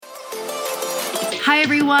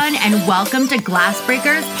everyone, and welcome to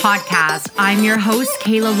Glassbreakers Podcast. I'm your host,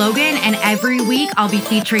 Kayla Logan, and every week I'll be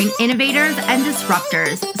featuring innovators and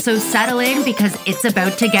disruptors. So settle in because it's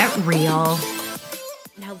about to get real.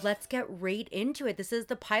 Now let's get right into it. This is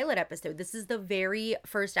the pilot episode. This is the very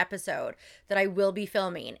first episode that I will be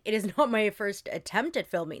filming. It is not my first attempt at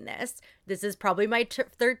filming this. This is probably my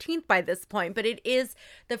 13th by this point, but it is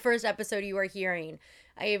the first episode you are hearing.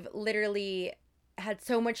 I've literally had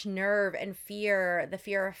so much nerve and fear, the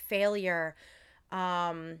fear of failure,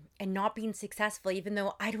 and not being successful, even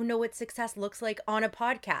though I don't know what success looks like on a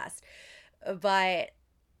podcast. But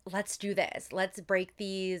let's do this. Let's break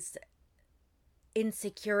these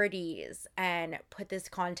insecurities and put this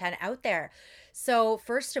content out there. So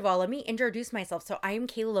first of all, let me introduce myself. So I am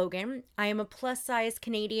Kayla Logan. I am a plus size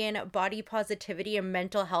Canadian body positivity and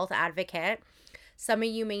mental health advocate. Some of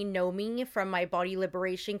you may know me from my body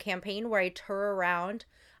liberation campaign where I tour around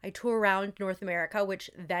North America,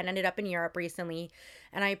 which then ended up in Europe recently.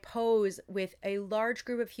 And I pose with a large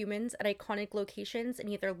group of humans at iconic locations in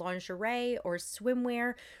either lingerie or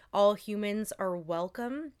swimwear. All humans are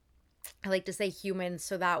welcome. I like to say humans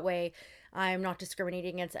so that way I'm not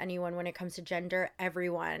discriminating against anyone when it comes to gender.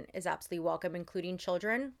 Everyone is absolutely welcome, including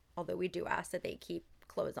children, although we do ask that they keep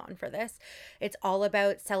clothes on for this. It's all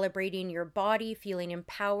about celebrating your body, feeling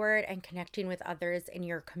empowered, and connecting with others in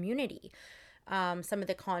your community. Some of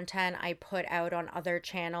the content I put out on other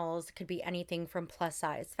channels could be anything from plus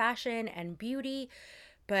size fashion and beauty,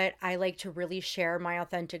 but I like to really share my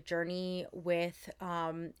authentic journey with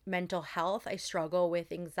mental health. I struggle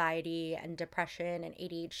with anxiety and depression and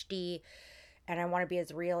ADHD, and I want to be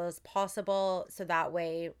as real as possible so that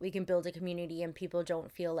way we can build a community and people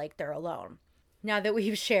don't feel like they're alone. Now that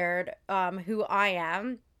we've shared who I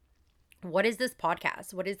am, what is this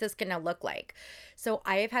podcast? What is this going to look like? So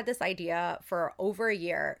I have had this idea for over a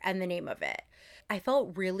year and the name of it. I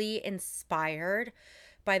felt really inspired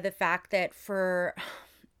by the fact that for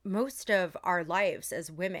most of our lives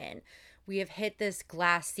as women, we have hit this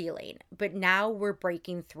glass ceiling, but now we're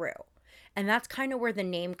breaking through. And that's kind of where the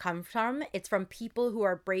name comes from. It's from people who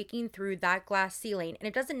are breaking through that glass ceiling. And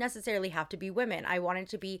it doesn't necessarily have to be women. I want it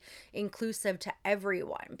to be inclusive to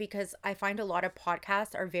everyone because I find a lot of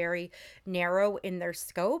podcasts are very narrow in their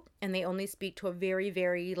scope and they only speak to a very,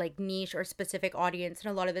 very like niche or specific audience. And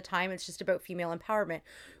a lot of the time it's just about female empowerment,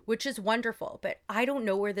 which is wonderful. But I don't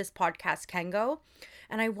know where this podcast can go.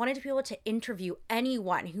 And I wanted to be able to interview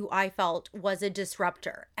anyone who I felt was a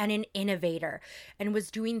disruptor and an innovator and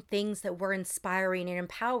was doing things that were inspiring and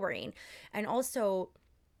empowering. And also,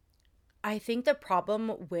 I think the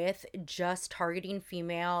problem with just targeting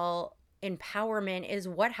female empowerment is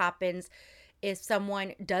what happens if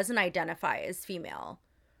someone doesn't identify as female.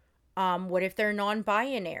 What if they're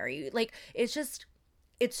non-binary? Like,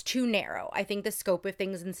 it's too narrow. I think the scope of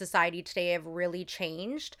things in society today have really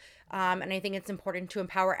changed. And I think it's important to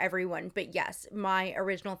empower everyone. But yes, my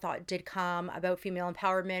original thought did come about female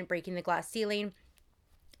empowerment, breaking the glass ceiling.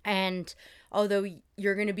 And although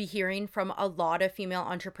you're going to be hearing from a lot of female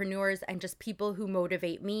entrepreneurs and just people who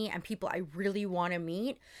motivate me and people I really want to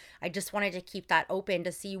meet, I just wanted to keep that open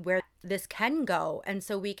to see where this can go. And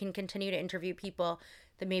so we can continue to interview people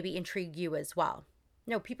that maybe intrigue you as well.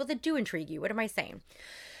 No, people that do intrigue you. What am I saying?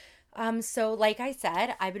 So like I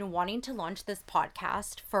said, I've been wanting to launch this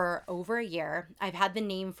podcast for over a year. I've had the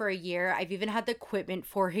name for a year. I've even had the equipment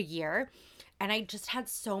for a year. And I just had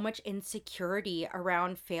so much insecurity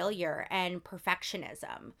around failure and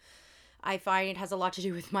perfectionism. I find it has a lot to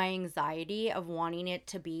do with my anxiety of wanting it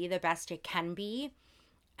to be the best it can be.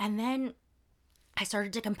 And then I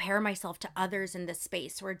started to compare myself to others in this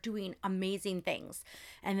space who are doing amazing things.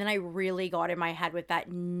 And then I really got in my head with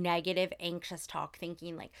that negative, anxious talk,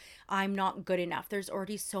 thinking like, I'm not good enough. There's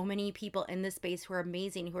already so many people in this space who are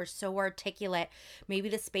amazing, who are so articulate. Maybe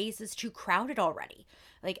the space is too crowded already.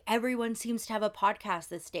 Like everyone seems to have a podcast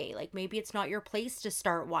this day. Like maybe it's not your place to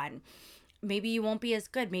start one. Maybe you won't be as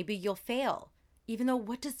good. Maybe you'll fail. Even though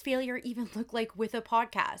what does failure even look like with a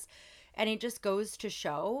podcast? And it just goes to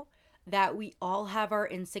show that we all have our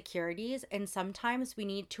insecurities and sometimes we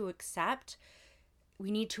need to accept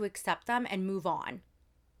them and move on.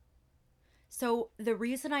 So the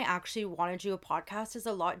reason I actually want to do a podcast is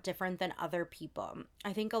a lot different than other people.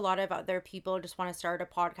 I think a lot of other people just want to start a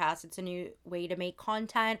podcast. It's a new way to make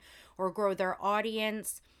content or grow their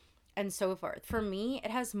audience and so forth. For me, it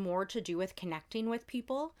has more to do with connecting with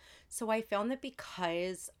people. So I found that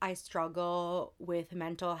because I struggle with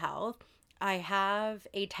mental health, I have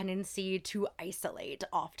a tendency to isolate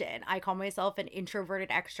often. I call myself an introverted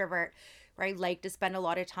extrovert, where I like to spend a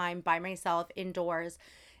lot of time by myself indoors.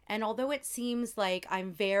 And although it seems like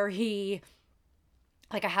I'm very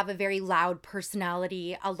like I have a very loud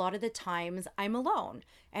personality. A lot of the times I'm alone,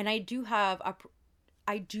 and I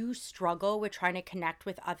do struggle with trying to connect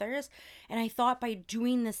with others. And I thought by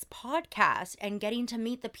doing this podcast and getting to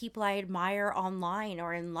meet the people I admire online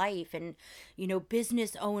or in life, and,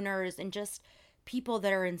 business owners and just people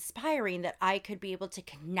that are inspiring, that I could be able to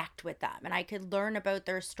connect with them and I could learn about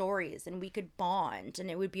their stories and we could bond, and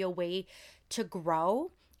it would be a way to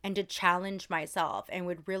grow and to challenge myself and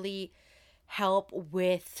would really help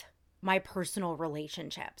with my personal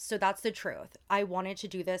relationships. So that's the truth. I wanted to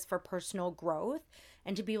do this for personal growth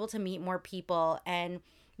and to be able to meet more people and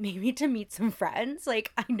maybe to meet some friends.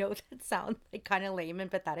 Like, I know that sounds like kind of lame and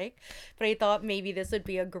pathetic, but I thought maybe this would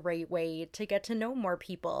be a great way to get to know more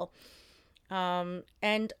people.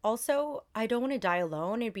 And also, I don't want to die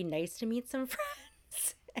alone. It'd be nice to meet some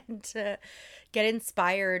friends and to get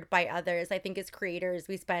inspired by others. I think as creators,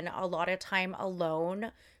 we spend a lot of time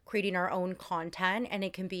alone creating our own content, and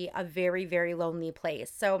it can be a very, very lonely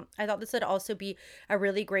place. So I thought this would also be a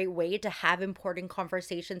really great way to have important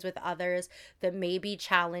conversations with others that may be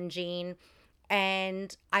challenging.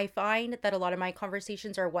 And I find that a lot of my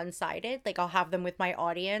conversations are one sided. Like, I'll have them with my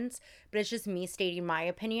audience, but it's just me stating my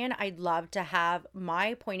opinion. I'd love to have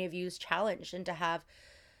my point of views challenged and to have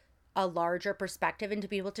a larger perspective and to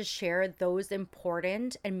be able to share those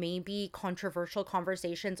important and maybe controversial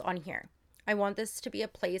conversations on here. I want this to be a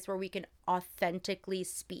place where we can authentically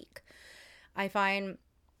speak. I find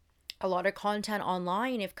a lot of content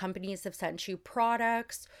online, if companies have sent you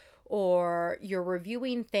products or you're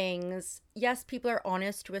reviewing things, yes, people are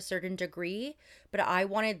honest to a certain degree, but I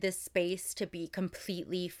wanted this space to be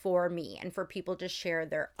completely for me and for people to share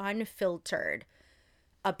their unfiltered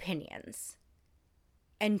opinions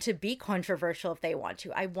and to be controversial if they want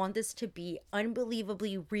to. I want this to be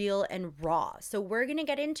unbelievably real and raw. So we're going to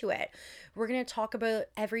get into it. We're going to talk about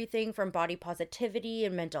everything from body positivity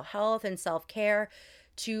and mental health and self-care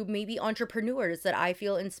to maybe entrepreneurs that I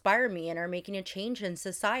feel inspire me and are making a change in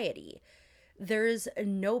society. There's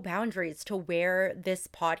no boundaries to where this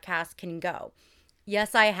podcast can go.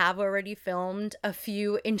 Yes, I have already filmed a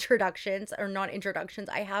few introductions, or not introductions.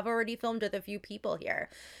 I have already filmed with a few people here.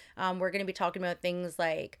 We're going to be talking about things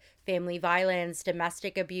like family violence,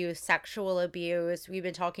 domestic abuse, sexual abuse. We've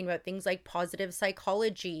been talking about things like positive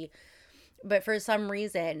psychology. But for some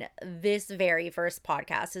reason, this very first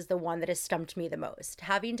podcast is the one that has stumped me the most.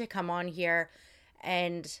 Having to come on here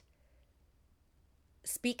and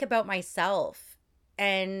speak about myself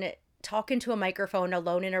and talk into a microphone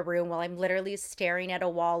alone in a room while I'm literally staring at a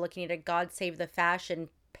wall looking at a God Save the Fashion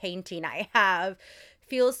painting I have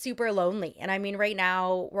feels super lonely. And I mean, right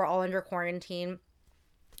now we're all under quarantine.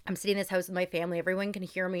 I'm sitting in this house with my family. Everyone can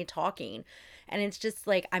hear me talking. And it's just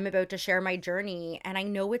like I'm about to share my journey. And I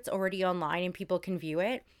know it's already online and people can view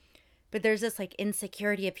it. But there's this like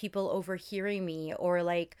insecurity of people overhearing me, or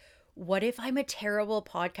like, what if I'm a terrible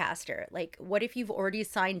podcaster? Like, what if you've already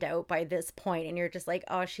signed out by this point and you're just like,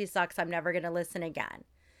 oh, she sucks. I'm never going to listen again.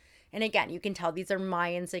 And again, you can tell these are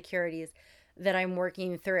my insecurities that I'm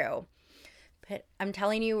working through. But I'm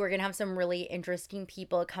telling you, we're going to have some really interesting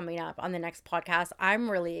people coming up on the next podcast. I'm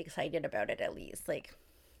really excited about it, at least.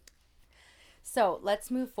 So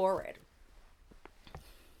let's move forward.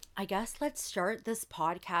 I guess let's start this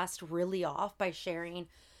podcast really off by sharing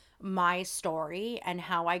my story and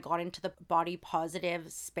how I got into the body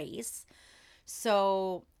positive space.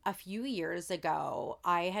 So a few years ago,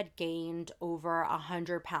 I had gained over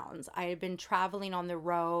 100 pounds. I had been traveling on the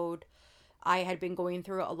road. I had been going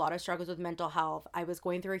through a lot of struggles with mental health. I was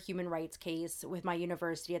going through a human rights case with my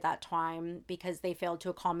university at that time because they failed to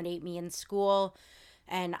accommodate me in school,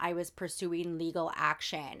 and I was pursuing legal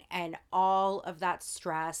action. And all of that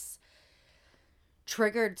stress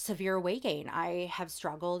triggered severe weight gain. I have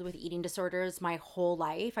struggled with eating disorders my whole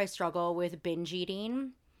life. I struggle with binge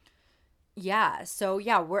eating.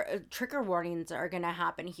 We're trigger warnings are going to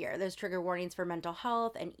happen here. There's trigger warnings for mental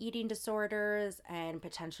health and eating disorders and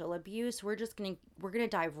potential abuse. We're going to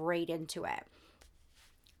dive right into it.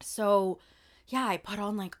 So, yeah, I put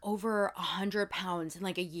on like over 100 pounds in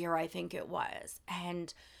like a year, I think it was.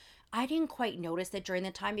 And I didn't quite notice it during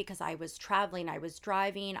the time because I was traveling, I was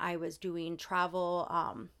driving, I was doing travel.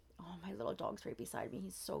 Oh, my little dog's right beside me.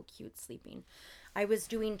 He's so cute sleeping. I was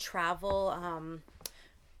doing travel.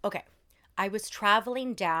 Okay. I was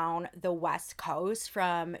traveling down the West Coast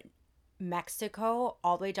from Mexico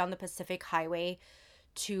all the way down the Pacific Highway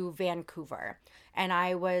to Vancouver. And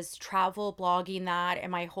I was travel blogging that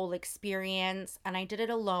and my whole experience. And I did it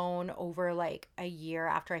alone over like a year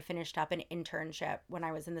after I finished up an internship when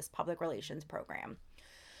I was in this public relations program.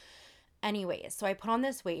 Anyways, so I put on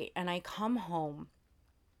this weight and I come home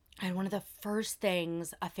And one of the first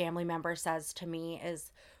things a family member says to me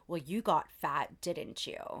is, well, you got fat, didn't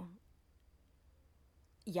you?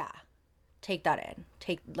 Yeah, take that in.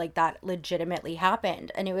 Take, like, that legitimately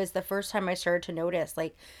happened. And it was the first time I started to notice,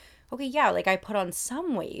 like, okay, yeah, like I put on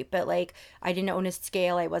some weight, but like I didn't own a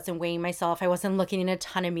scale. I wasn't weighing myself. I wasn't looking in a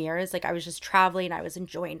ton of mirrors. Like I was just traveling. I was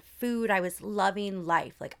enjoying food. I was loving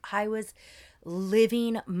life. Like I was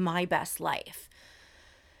living my best life.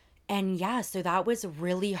 And yeah, so that was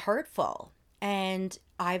really hurtful. And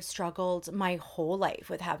I've struggled my whole life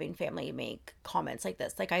with having family make comments like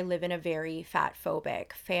this. Like, I live in a very fat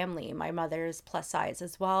phobic family. My mother's plus size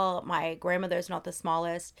as well. My grandmother's not the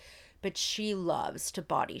smallest, but she loves to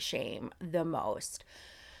body shame the most.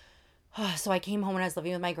 So I came home when I was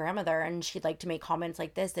living with my grandmother, and she'd like to make comments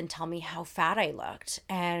like this and tell me how fat I looked.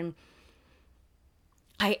 And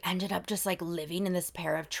I ended up just like living in this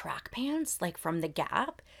pair of track pants, like from the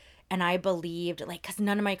Gap. And I believed, like, because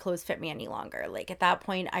none of my clothes fit me any longer. Like, at that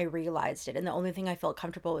point, I realized it. And the only thing I felt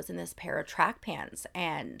comfortable was in this pair of track pants.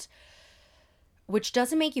 And which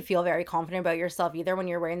doesn't make you feel very confident about yourself either when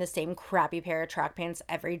you're wearing the same crappy pair of track pants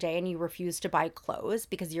every day and you refuse to buy clothes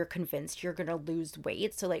because you're convinced you're going to lose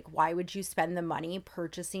weight. So, like, why would you spend the money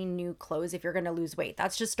purchasing new clothes if you're going to lose weight?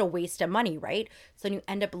 That's just a waste of money, right? So then you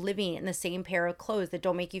end up living in the same pair of clothes that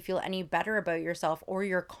don't make you feel any better about yourself or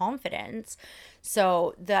your confidence.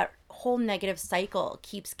 So that whole negative cycle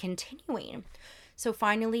keeps continuing. So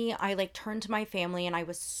finally, I like turned to my family and I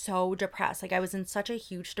was so depressed. Like I was in such a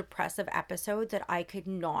huge depressive episode that I could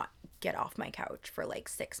not get off my couch for like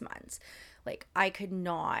 6 months. Like I couldn't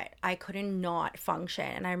not function.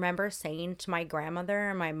 And I remember saying to my grandmother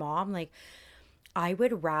and my mom, like, I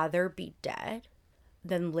would rather be dead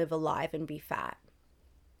than live alive and be fat.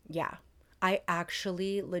 Yeah. I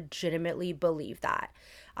actually legitimately believe that.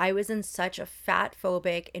 I was in such a fat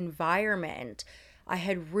phobic environment. I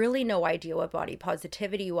had really no idea what body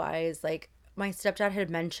positivity was. Like, my stepdad had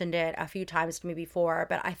mentioned it a few times to me before,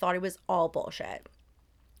 but I thought it was all bullshit.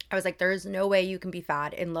 I was like, there's no way you can be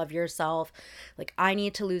fat and love yourself. Like, I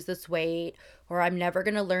need to lose this weight, or I'm never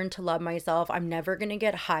going to learn to love myself. I'm never going to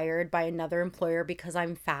get hired by another employer because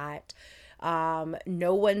I'm fat.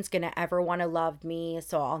 No one's going to ever want to love me.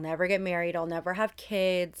 So I'll never get married. I'll never have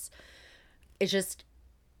kids. It's just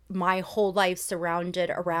my whole life surrounded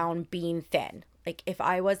around being thin. Like, if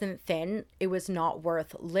I wasn't thin, it was not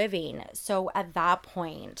worth living. So at that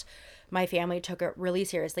point, my family took it really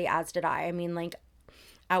seriously, as did I. I mean, like,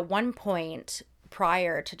 at one point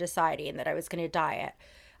prior to deciding that I was going to diet,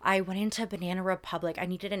 I went into Banana Republic. I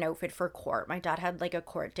needed an outfit for court. My dad had like a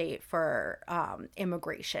court date for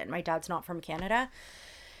immigration. My dad's not from Canada.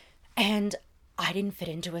 And I didn't fit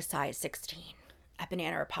into a size 16 at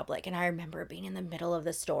Banana Republic. And I remember being in the middle of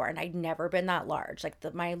the store, and I'd never been that large. Like,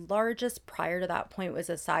 my largest prior to that point was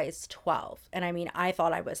a size 12. And I mean, I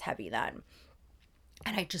thought I was heavy then.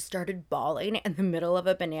 And I just started bawling in the middle of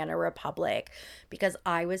a Banana Republic because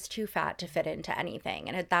I was too fat to fit into anything.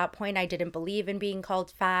 And at that point, I didn't believe in being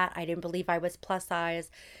called fat. I didn't believe I was plus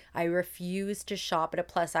size. I refused to shop at a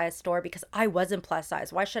plus size store because I wasn't plus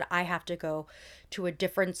size. Why should I have to go to a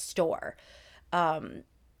different store?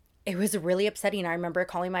 It was really upsetting. I remember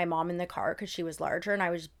calling my mom in the car because she was larger, and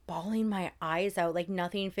I was bawling my eyes out, like,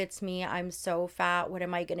 nothing fits me. I'm so fat. What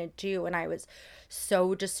am I going to do? And I was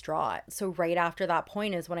so distraught. So right after that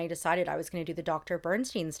point is when I decided I was going to do the Dr.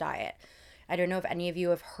 Bernstein's diet. I don't know if any of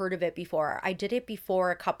you have heard of it before. I did it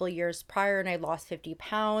before a couple years prior, and I lost 50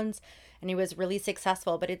 pounds, and it was really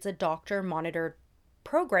successful. But it's a doctor monitored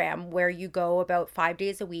program where you go about 5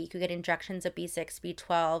 days a week. You get injections of B6,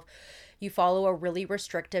 B12. You follow a really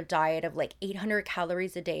restrictive diet of like 800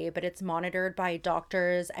 calories a day, but it's monitored by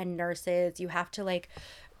doctors and nurses. You have to like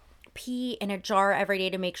pee in a jar every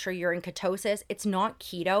day to make sure you're in ketosis. It's not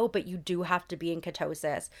keto, but you do have to be in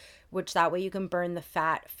ketosis, which that way you can burn the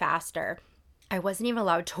fat faster. I wasn't even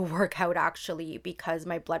allowed to work out actually because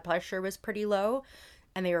my blood pressure was pretty low,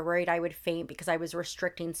 and they were worried I would faint because I was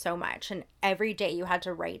restricting so much. And every day you had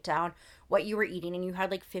to write down what you were eating, and you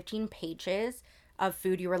had like 15 pages of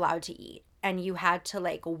food you were allowed to eat. And you had to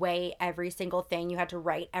like weigh every single thing. You had to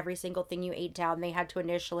write every single thing you ate down. They had to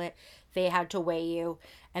initial it. They had to weigh you.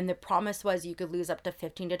 And the promise was you could lose up to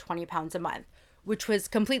 15 to 20 pounds a month, which was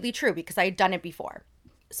completely true because I had done it before.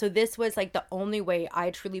 So this was like the only way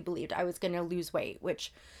I truly believed I was going to lose weight,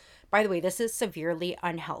 which, by the way, this is severely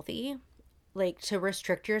unhealthy. Like, to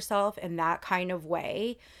restrict yourself in that kind of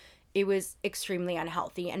way, it was extremely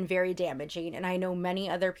unhealthy and very damaging. And I know many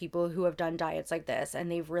other people who have done diets like this, and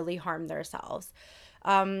they've really harmed themselves.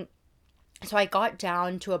 So I got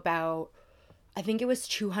down to about I think it was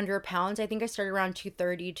 200 pounds. I think I started around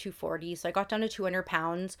 230, 240. So I got down to 200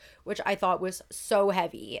 pounds, which I thought was so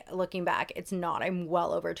heavy. Looking back, it's not. I'm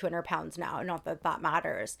well over 200 pounds now. Not that that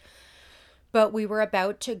matters. But we were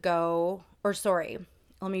about to go, or sorry,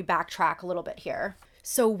 let me backtrack a little bit here.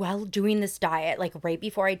 So while doing this diet, like right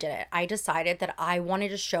before I did it, I decided that I wanted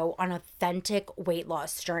to show an authentic weight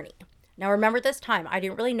loss journey. Now, remember this time, I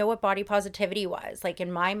didn't really know what body positivity was. Like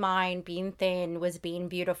in my mind, being thin was being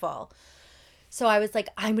beautiful. So I was like,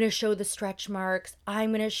 I'm going to show the stretch marks.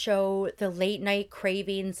 I'm going to show the late night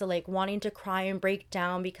cravings, the like wanting to cry and break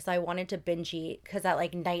down because I wanted to binge eat. Because at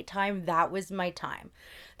like nighttime, that was my time.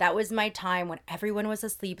 That was my time when everyone was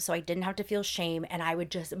asleep. So I didn't have to feel shame and I would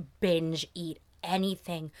just binge eat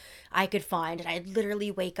anything I could find. And I'd literally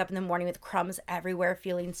wake up in the morning with crumbs everywhere,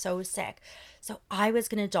 feeling so sick. So I was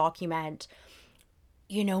going to document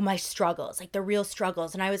my struggles, like the real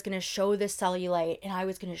struggles. And I was going to show the cellulite and I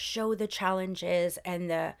was going to show the challenges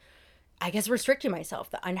and I guess, restricting myself,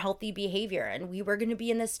 the unhealthy behavior. And we were going to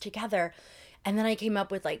be in this together. And then I came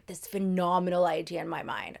up with like this phenomenal idea in my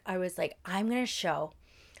mind. I was like, I'm going to show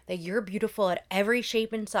that you're beautiful at every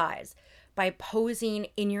shape and size by posing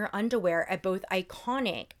in your underwear at both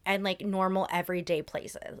iconic and like normal everyday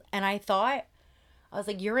places. And I was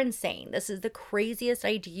like, you're insane. This is the craziest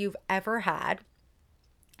idea you've ever had.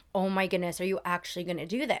 Oh my goodness, are you actually going to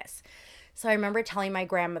do this? So I remember telling my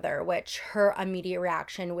grandmother, which her immediate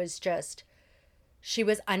reaction was just, she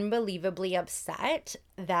was unbelievably upset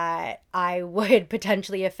that I would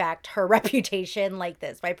potentially affect her reputation like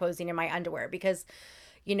this by posing in my underwear because,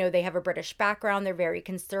 they have a British background. They're very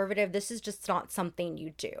conservative. This is just not something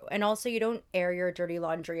you do. And also, you don't air your dirty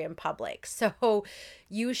laundry in public. So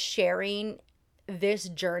you sharing this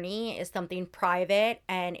journey is something private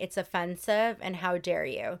and it's offensive, and how dare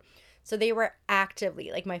you? So they were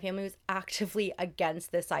actively, like my family was actively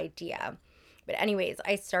against this idea. But anyways,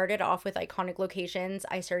 I started off with iconic locations.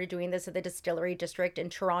 I started doing this at the Distillery District in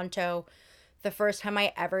Toronto. The first time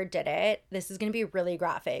I ever did it, this is going to be really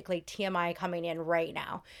graphic, like TMI coming in right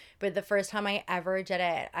now. But the first time I ever did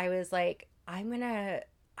it, I was like, I'm gonna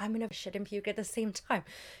shit and puke at the same time.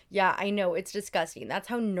 Yeah, I know, it's disgusting. That's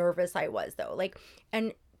how nervous I was though. Like,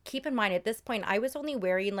 and keep in mind at this point, I was only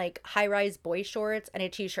wearing like high-rise boy shorts and a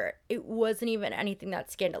t-shirt. It wasn't even anything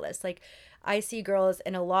that scandalous. Like, I see girls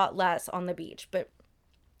in a lot less on the beach, but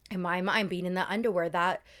in my mind, being in the underwear,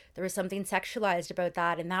 that there was something sexualized about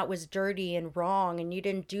that, and that was dirty and wrong, and you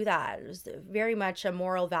didn't do that. It was very much a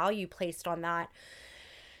moral value placed on that.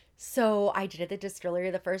 So I did it at the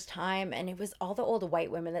distillery the first time, and it was all the old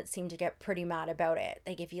white women that seemed to get pretty mad about it.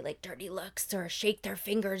 They give you like dirty looks or shake their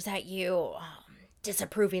fingers at you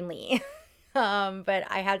disapprovingly. But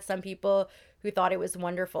I had some people who thought it was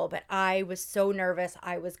wonderful, but I was so nervous.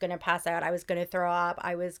 I was going to pass out. I was going to throw up.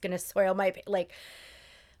 I was going to soil like,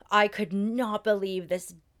 I could not believe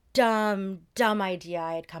this dumb idea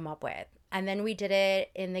I had come up with. And then we did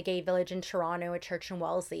it in the gay village in Toronto at Church and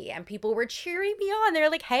Wellesley, and people were cheering me on. They're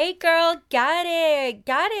like, hey girl, got it,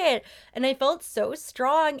 got it. And I felt so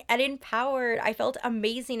strong and empowered. I felt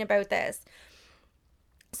amazing about this.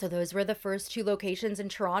 So those were the first two locations in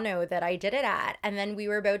Toronto that I did it at. And then we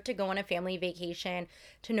were about to go on a family vacation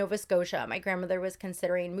to Nova Scotia. My grandmother was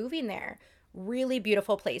considering moving there. Really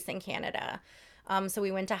beautiful place in Canada. So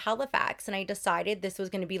we went to Halifax, and I decided this was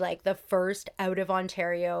going to be like the first out of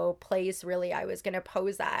Ontario place really I was going to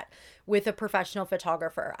pose at with a professional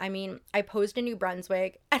photographer. I mean, I posed in New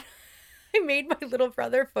Brunswick and I made my little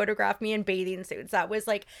brother photograph me in bathing suits. That was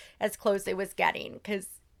like as close it was getting because,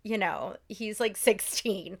 he's like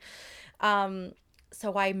 16.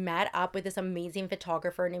 So I met up with this amazing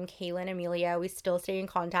photographer named Kaylin Amelia. We still stay in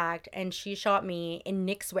contact, and she shot me in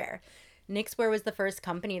Knixwear. Knixwear was the first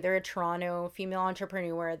company. They're a Toronto female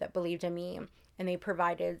entrepreneur that believed in me, and they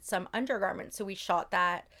provided some undergarments. So we shot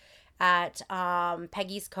that at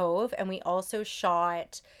Peggy's Cove, and we also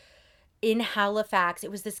shot in Halifax.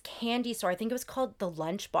 It was this candy store. I think it was called the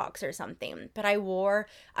Lunchbox or something. But I wore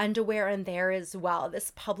underwear in there as well.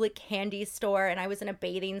 This public candy store, and I was in a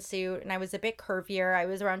bathing suit, and I was a bit curvier. I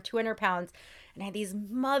was around 200 pounds. And I had these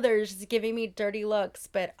mothers just giving me dirty looks,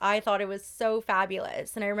 but I thought it was so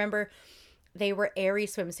fabulous. And I remember they were Aerie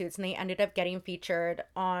swimsuits, and they ended up getting featured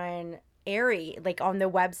on Aerie, like on the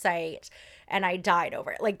website, and I died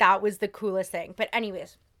over it. Like, that was the coolest thing. But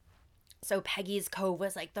anyways, so Peggy's Cove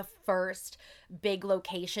was like the first big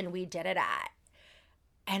location we did it at.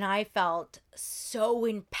 And I felt so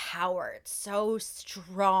empowered, so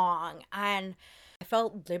strong, and I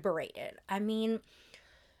felt liberated. I mean,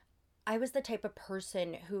 I was the type of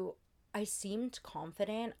person who I seemed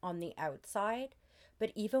confident on the outside,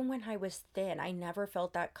 But even when I was thin, I never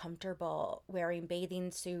felt that comfortable wearing bathing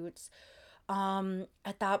suits.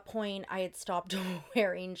 At that point, I had stopped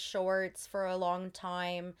wearing shorts for a long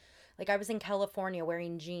time. Like I was in California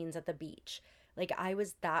wearing jeans at the beach. Like I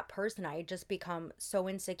was that person. I had just become so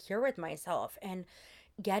insecure with myself. And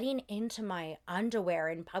getting into my underwear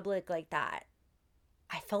in public like that,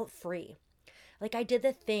 I felt free. Like I did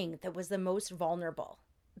the thing that was the most vulnerable,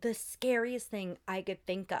 the scariest thing I could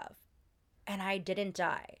think of. And I didn't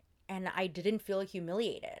die. And I didn't feel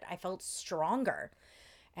humiliated. I felt stronger.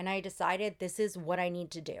 And I decided this is what I need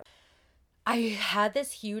to do. I had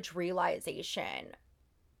this huge realization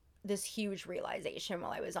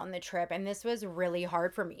while I was on the trip. And this was really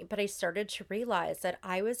hard for me. But I started to realize that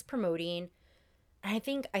I was promoting. I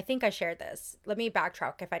think I shared this. Let me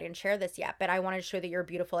backtrack if I didn't share this yet. But I wanted to show that you're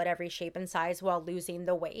beautiful at every shape and size while losing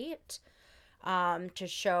the weight, to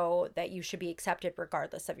show that you should be accepted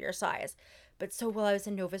regardless of your size. But so while I was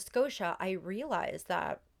in Nova Scotia, I realized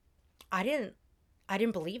that I didn't I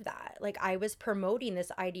didn't believe that. Like I was promoting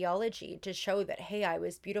this ideology to show that hey, I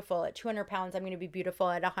was beautiful at 200 pounds, I'm going to be beautiful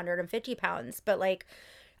at 150 pounds, but like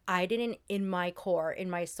I didn't in my core,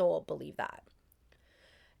 in my soul believe that.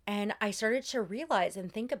 And I started to realize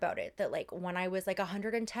and think about it that like when I was like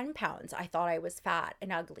 110 pounds, I thought I was fat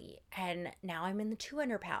and ugly. And now I'm in the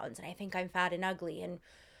 200 pounds and I think I'm fat and ugly. And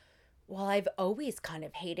well, I've always kind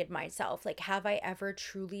of hated myself. Like, have I ever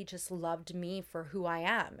truly just loved me for who I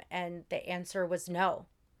am? And the answer was no.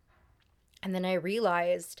 And then I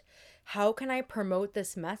realized, how can I promote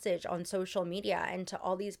this message on social media and to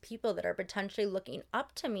all these people that are potentially looking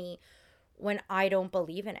up to me when I don't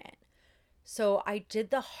believe in it? So I did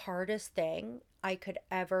the hardest thing I could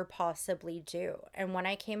ever possibly do. And when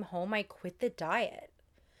I came home, I quit the diet.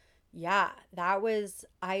 Yeah, that was,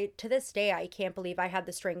 to this day, I can't believe I had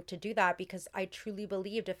the strength to do that because I truly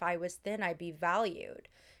believed if I was thin, I'd be valued.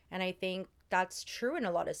 And I think that's true in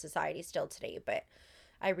a lot of society still today. But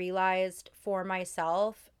I realized for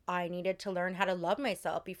myself, I needed to learn how to love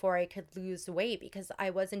myself before I could lose weight because I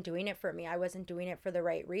wasn't doing it for me. I wasn't doing it for the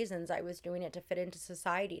right reasons. I was doing it to fit into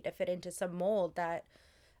society, to fit into some mold that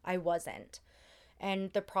I wasn't.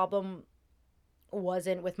 And the problem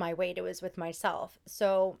wasn't with my weight, it was with myself.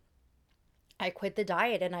 So I quit the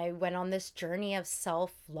diet and I went on this journey of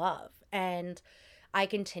self love. And I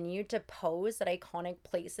continued to pose at iconic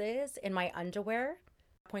places in my underwear. At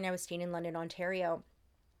that point, I was staying in London, Ontario,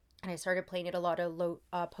 and I started playing at a lot of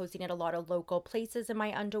posing at a lot of local places in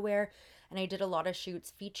my underwear, and I did a lot of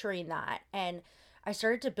shoots featuring that, and I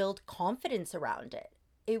started to build confidence around it.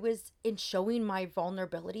 It was in showing my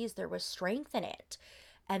vulnerabilities, there was strength in it.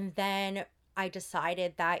 And then I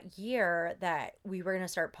decided that year that we were going to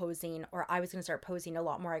start posing, or I was going to start posing a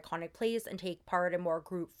lot more iconic plays and take part in more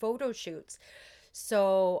group photo shoots.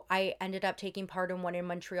 So I ended up taking part in one in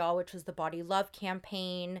Montreal, which was the Body Love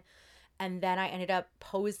campaign. And then I ended up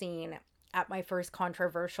posing at my first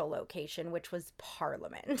controversial location, which was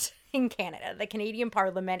Parliament in Canada, the Canadian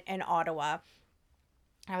Parliament in Ottawa.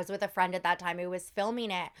 I was with a friend at that time who was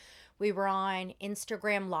filming it. We were on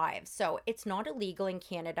Instagram Live. So it's not illegal in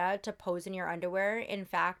Canada to pose in your underwear. In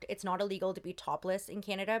fact, it's not illegal to be topless in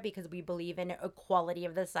Canada because we believe in equality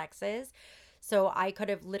of the sexes. So I could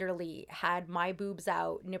have literally had my boobs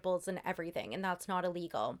out, nipples and everything, and that's not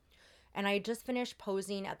illegal. And I just finished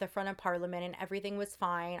posing at the front of Parliament and everything was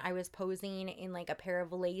fine. I was posing in like a pair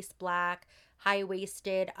of lace black, high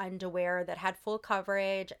waisted underwear that had full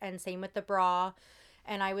coverage, and same with the bra.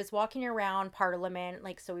 And I was walking around Parliament,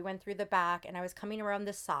 like, so we went through the back and I was coming around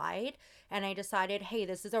the side and I decided, hey,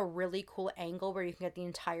 this is a really cool angle where you can get the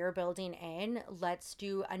entire building in. Let's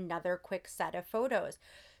do another quick set of photos.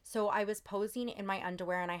 So I was posing in my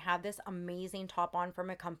underwear and I had this amazing top on from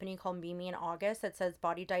a company called Mimi in August that says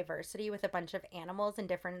body diversity with a bunch of animals in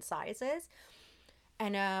different sizes.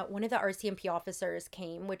 And one of the RCMP officers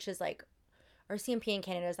came, which is like RCMP in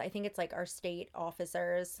Canada is, I think it's like our state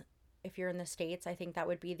officers. If you're in the States, I think that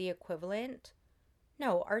would be the equivalent.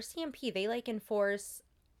 No, RCMP, they like enforce,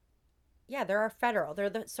 yeah, they're our federal. They're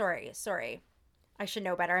the, sorry. I should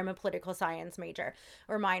know better. I'm a political science major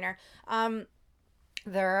or minor.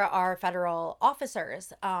 There are federal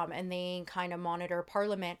officers, and they kind of monitor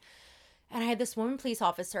Parliament. And I had this woman police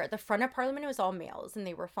officer at the front of Parliament. It was all males, and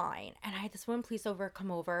they were fine. And I had this woman police officer come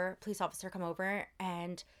over,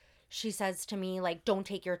 and she says to me, like, don't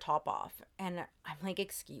take your top off. And I'm like,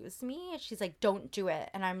 excuse me? And she's like, don't do it.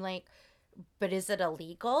 And I'm like, but is it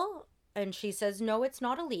illegal? And she says, no, it's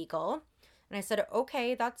not illegal. And I said,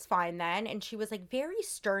 okay, that's fine then. And she was like very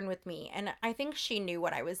stern with me. And I think she knew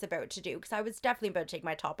what I was about to do because I was definitely about to take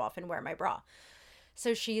my top off and wear my bra.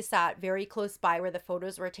 So she sat very close by where the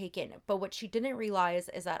photos were taken. But what she didn't realize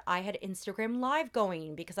is that I had Instagram Live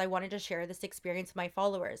going because I wanted to share this experience with my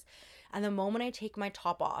followers. And the moment I take my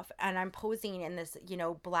top off and I'm posing in this,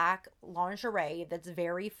 black lingerie that's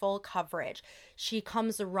very full coverage, she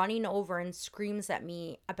comes running over and screams at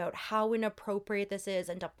me about how inappropriate this is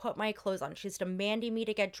and to put my clothes on. She's demanding me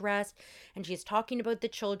to get dressed, and she's talking about the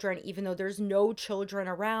children, even though there's no children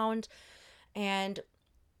around. And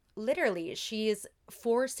literally, she's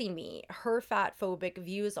forcing me, her fat phobic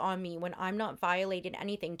views on me when I'm not violating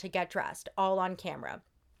anything, to get dressed, all on camera.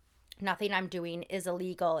 Nothing I'm doing is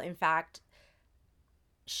illegal. In fact,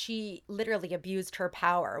 she literally abused her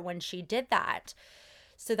power when she did that.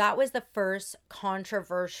 So that was the first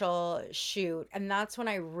controversial shoot. And that's when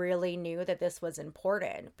I really knew that this was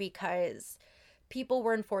important, because people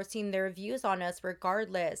were enforcing their views on us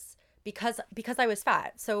regardless, because I was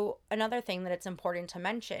fat. So another thing that it's important to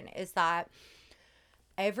mention is that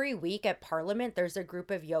every week at Parliament, there's a group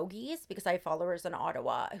of yogis, because I have followers in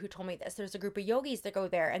Ottawa who told me this. There's a group of yogis that go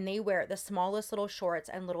there, and they wear the smallest little shorts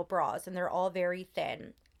and little bras, and they're all very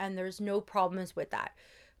thin, and there's no problems with that.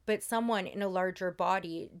 But someone in a larger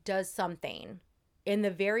body does something in the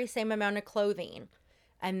very same amount of clothing,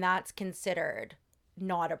 and that's considered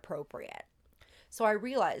not appropriate. So I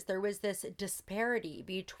realized there was this disparity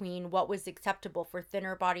between what was acceptable for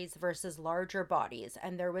thinner bodies versus larger bodies,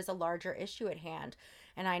 and there was a larger issue at hand,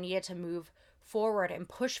 and I needed to move forward and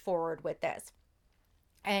push forward with this.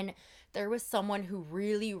 And there was someone who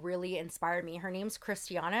really, really inspired me. Her name's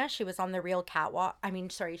Christiana. She was on The Real Catwalk.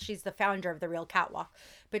 She's the founder of The Real Catwalk,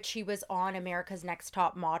 but she was on America's Next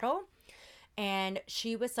Top Model. And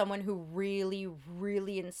she was someone who really,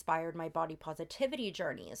 really inspired my body positivity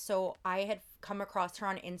journey. So I had come across her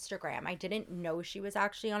on Instagram. I didn't know she was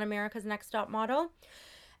actually on America's Next Top Model.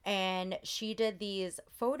 And she did these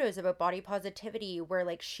photos about body positivity where,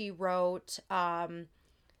 like, she wrote on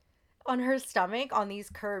her stomach, on these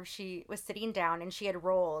curves, she was sitting down and she had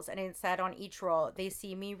rolls. And it said on each roll, "They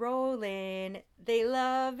see me rolling, they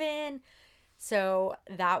lovin'." So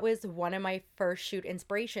that was one of my first shoot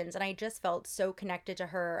inspirations. And I just felt so connected to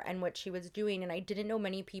her and what she was doing. And I didn't know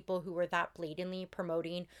many people who were that blatantly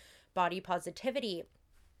promoting body positivity.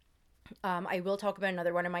 I will talk about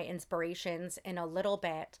another one of my inspirations in a little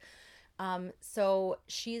bit. So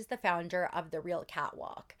she's the founder of The Real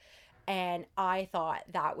Catwalk. And I thought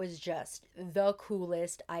that was just the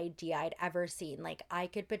coolest idea I'd ever seen. Like,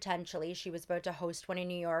 she was about to host one in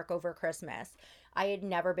New York over Christmas. I had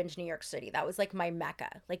never been to New York City. That was like my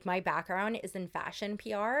mecca. Like, my background is in fashion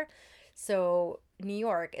PR. So New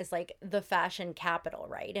York is like the fashion capital,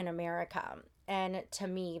 right, in America. And to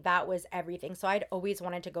me, that was everything. So I'd always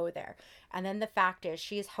wanted to go there. And then the fact is,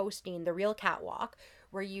 she's hosting The Real Catwalk,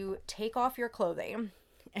 where you take off your clothing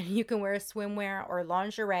and you can wear swimwear or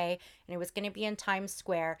lingerie, and it was going to be in Times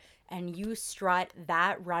Square, and you strut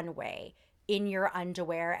that runway in your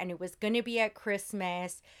underwear, and it was going to be at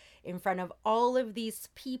Christmas in front of all of these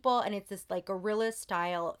people, and it's this like guerrilla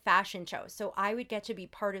style fashion show. So I would get to be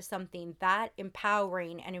part of something that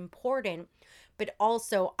empowering and important, but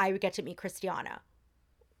also I would get to meet Christiana.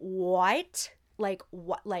 What? Like,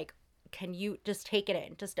 what? Like, can you just take it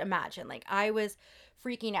in? Just imagine. Like, I was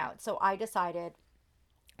freaking out. So I decided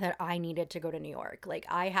that I needed to go to New York. Like,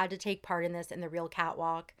 I had to take part in this in The Real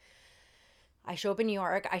Catwalk. I show up in New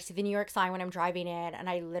York. I see the New York sign when I'm driving in, and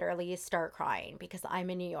I literally start crying because I'm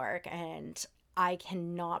in New York and I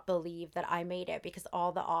cannot believe that I made it, because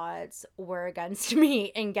all the odds were against me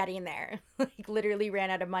in getting there. Like, literally ran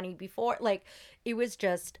out of money before. Like, it was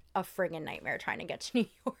just a friggin' nightmare trying to get to New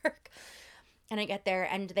York. And I get there,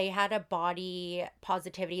 and they had a body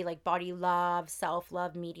positivity, like body love,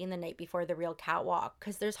 self-love meeting the night before The Real Catwalk,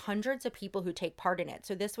 because there's hundreds of people who take part in it.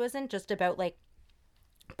 So this wasn't just about like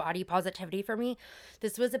body positivity for me.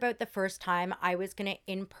 This was about the first time I was going to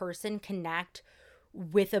in person connect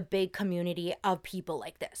with a big community of people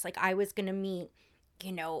like this. Like, I was going to meet,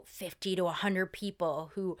 50 to 100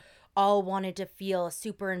 people who all wanted to feel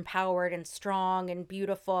super empowered and strong and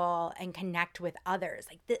beautiful and connect with others.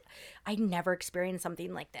 Like, I never experienced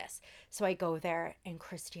something like this. So I go there, and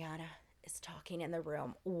Christiana is talking in the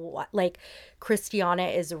room. What? Like, Christiana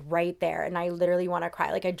is right there, and I literally want to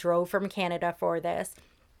cry. Like, I drove from Canada for this.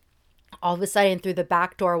 All of a sudden, through the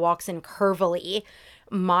back door walks in Curvily.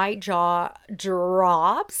 My jaw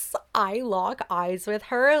drops. I lock eyes with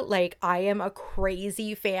her like I am a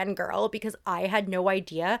crazy fangirl, because I had no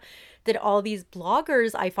idea that all these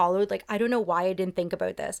bloggers I followed, like, I don't know why I didn't think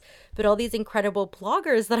about this, but all these incredible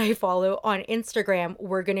bloggers that I follow on Instagram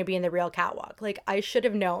were going to be in The Real Catwalk. Like, I should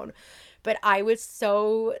have known, but I was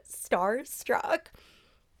so starstruck.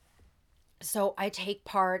 So I take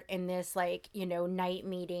part in this, like, night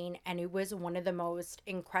meeting, and it was one of the most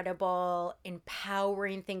incredible,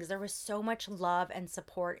 empowering things. There was so much love and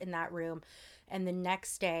support in that room. And the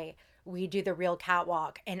next day, we do the real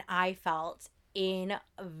catwalk, and I felt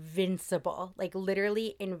invincible, like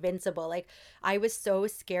literally invincible. Like, I was so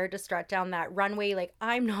scared to strut down that runway. Like,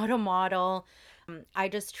 I'm not a model. I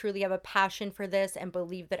just truly have a passion for this and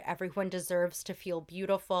believe that everyone deserves to feel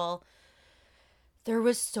beautiful. There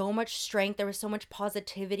was so much strength, there was so much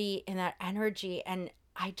positivity in that energy, and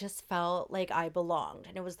I just felt like I belonged.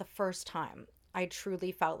 And it was the first time I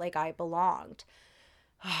truly felt like I belonged.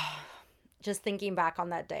 Just thinking back on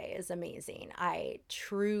that day is amazing. I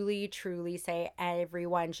truly, truly say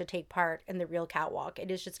everyone should take part in the real catwalk. It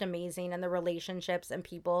is just amazing. And the relationships and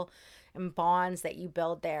people and bonds that you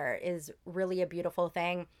build there is really a beautiful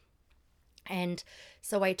thing. And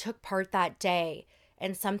so I took part that day,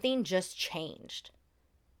 and something just changed.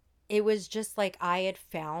 It was just like I had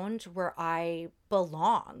found where I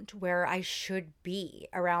belonged, where I should be,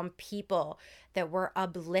 around people that were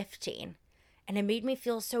uplifting. And it made me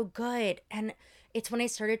feel so good. And it's when I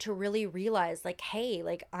started to really realize, like, hey,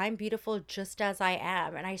 like, I'm beautiful just as I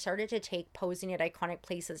am. And I started to take posing at iconic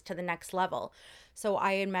places to the next level. So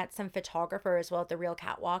I had met some photographers as well at the Real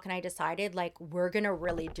Catwalk, and I decided, like, we're going to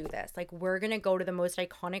really do this. Like, we're going to go to the most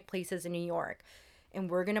iconic places in New York, and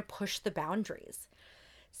we're going to push the boundaries.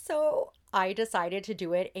 So I decided to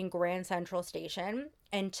do it in Grand Central Station.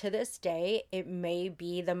 And to this day, it may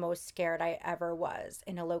be the most scared I ever was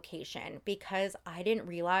in a location, because I didn't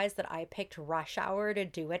realize that I picked rush hour to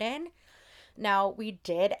do it in. Now, we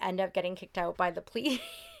did end up getting kicked out by the police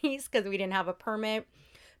because we didn't have a permit.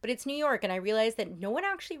 But it's New York, and I realized that no one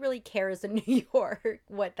actually really cares in New York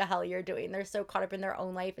what the hell you're doing. They're so caught up in their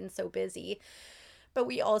own life and so busy. But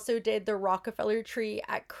we also did the Rockefeller tree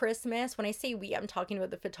at Christmas. When I say we, I'm talking about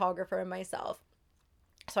the photographer and myself.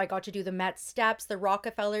 So I got to do the Met Steps, the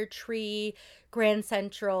Rockefeller tree, Grand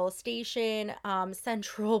Central Station,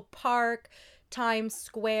 Central Park, Times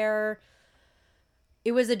Square.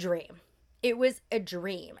 It was a dream. It was a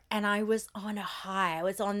dream. And I was on a high. I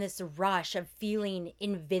was on this rush of feeling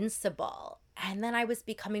invincible. And then I was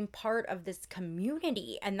becoming part of this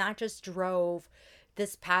community. And that just drove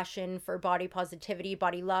this passion for body positivity,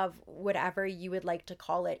 body love, whatever you would like to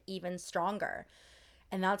call it, even stronger.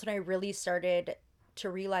 And that's when I really started to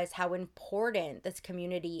realize how important this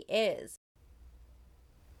community is.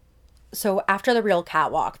 So after the Real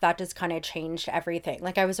Catwalk, that just kind of changed everything.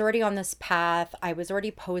 Like, I was already on this path. I was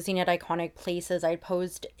already posing at iconic places. I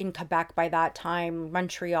posed in Quebec by that time,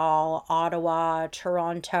 Montreal, Ottawa,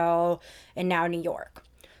 Toronto, and now New York.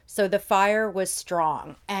 So the fire was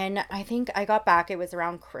strong. And I think I got back, it was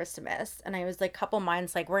around Christmas. And I was like, couple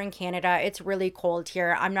months, like, we're in Canada. It's really cold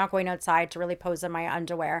here. I'm not going outside to really pose in my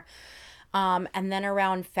underwear. And then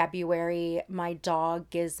around February, my dog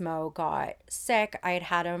Gizmo got sick. I had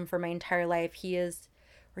had him for my entire life.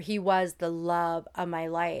 He was the love of my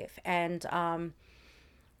life. And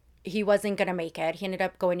he wasn't going to make it. He ended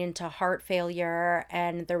up going into heart failure,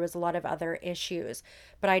 and there was a lot of other issues.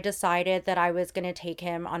 But I decided that I was going to take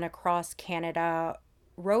him on a cross Canada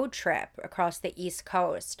road trip across the East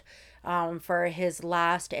Coast, for his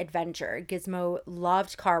last adventure. Gizmo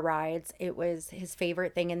loved car rides. It was his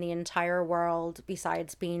favorite thing in the entire world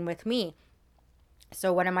besides being with me.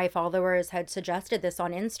 So one of my followers had suggested this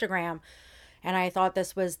on Instagram, and I thought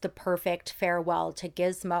this was the perfect farewell to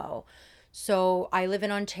Gizmo. So I live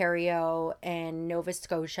in Ontario, and Nova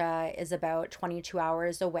Scotia is about 22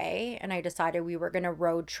 hours away, and I decided we were going to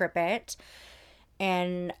road trip it.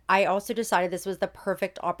 And I also decided this was the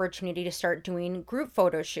perfect opportunity to start doing group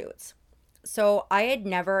photo shoots. So I had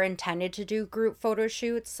never intended to do group photo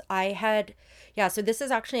shoots. Yeah, so this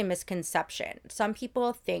is actually a misconception. Some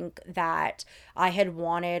people think that I had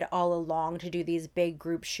wanted all along to do these big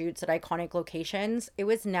group shoots at iconic locations. It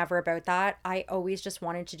was never about that. I always just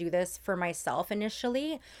wanted to do this for myself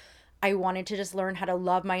initially. I wanted to just learn how to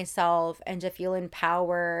love myself and to feel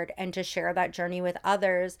empowered and to share that journey with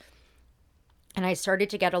others. And I started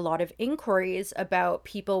to get a lot of inquiries about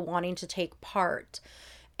people wanting to take part.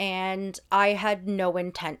 And I had no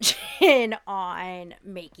intention on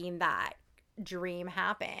making that dream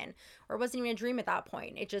happen. Or it wasn't even a dream at that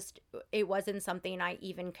point. It wasn't something I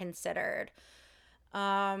even considered.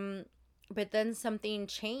 Um, but then something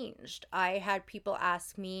changed. I had people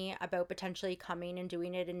ask me about potentially coming and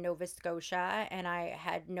doing it in Nova Scotia, and I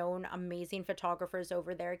had known amazing photographers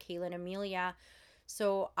over there, Kayla and Amelia.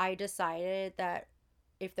 So I decided that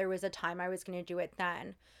if there was a time, I was going to do it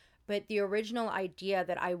then. But the original idea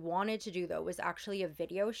that I wanted to do, though, was actually a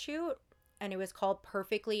video shoot. and it was called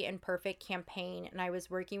Perfectly Imperfect Campaign. And I was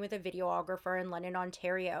working with a videographer in London,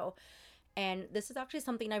 Ontario. And this is actually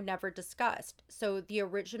something I've never discussed. So, the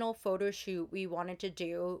original photo shoot we wanted to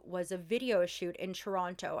do was a video shoot in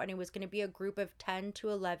Toronto, and it was going to be a group of 10 to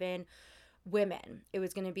 11 women. It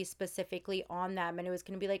was going to be specifically on them, and it was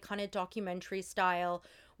going to be like kind of documentary style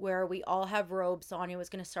where we all have robes on. It was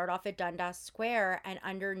going to start off at Dundas Square, and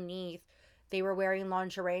underneath, they were wearing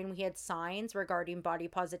lingerie, and we had signs regarding body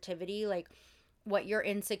positivity, like what your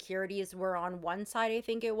insecurities were on one side, I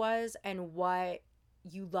think it was, and what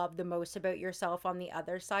you love the most about yourself on the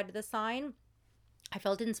other side of the sign. I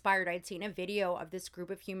felt inspired. I'd seen a video of this group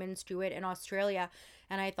of humans do it in Australia,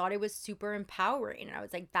 and I thought it was super empowering. And I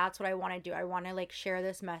was like, that's what I want to do. I want to like share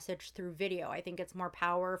this message through video. I think it's more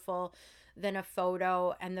powerful than a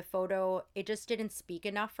photo. And the photo, it just didn't speak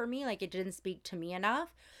enough for me. Like it didn't speak to me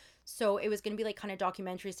enough. So it was going to be like kind of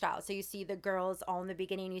documentary style. So you see the girls all in the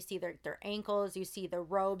beginning, you see their ankles, you see the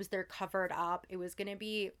robes, they're covered up. It was going to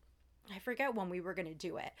be, I forget when we were going to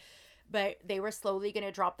do it, but they were slowly going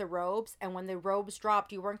to drop the robes. And when the robes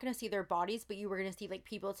dropped, you weren't going to see their bodies, but you were going to see like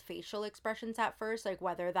people's facial expressions at first, like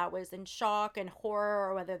whether that was in shock and horror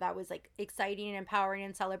or whether that was like exciting and empowering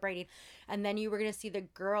and celebrating. And then you were going to see the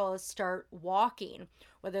girls start walking,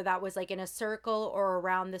 whether that was like in a circle or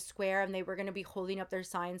around the square, and they were going to be holding up their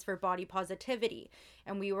signs for body positivity.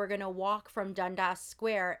 And we were going to walk from Dundas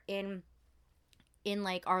Square in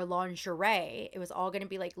like our lingerie. It was all going to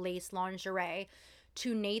be like lace lingerie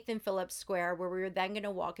to Nathan Phillips Square, where we were then going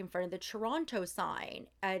to walk in front of the Toronto sign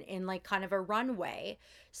and in like kind of a runway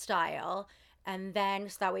style. And then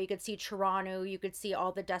so that way you could see Toronto, you could see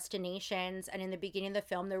all the destinations. And in the beginning of the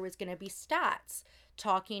film, there was going to be stats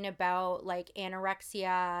talking about like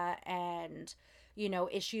anorexia and, you know,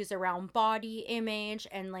 issues around body image,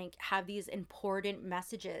 and like have these important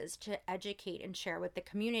messages to educate and share with the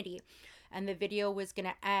community. And the video was going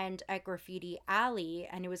to end at Graffiti Alley,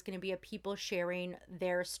 and it was going to be a people sharing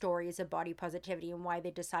their stories of body positivity and why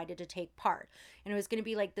they decided to take part. And it was going to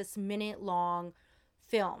be like this minute long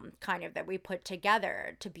film kind of that we put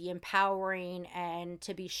together to be empowering and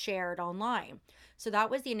to be shared online. So that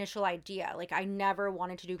was the initial idea. Like I never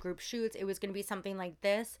wanted to do group shoots. It was going to be something like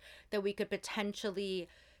this that we could potentially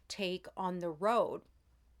take on the road,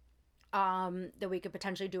 that we could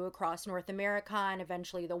potentially do across North America and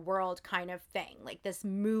eventually the world kind of thing. Like this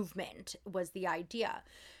movement was the idea.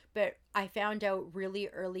 But I found out really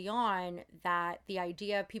early on that the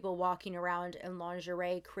idea of people walking around in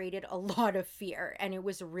lingerie created a lot of fear. And it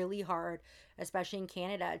was really hard, especially in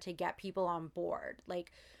Canada, to get people on board.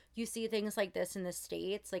 Like you see things like this in the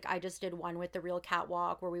States. Like I just did one with the Real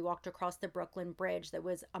Catwalk where we walked across the Brooklyn Bridge that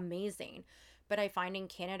was amazing. But I find in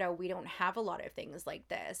Canada, we don't have a lot of things like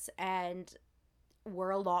this. And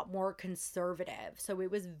we're a lot more conservative. So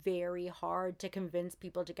it was very hard to convince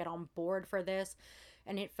people to get on board for this.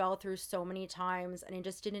 And it fell through so many times, and it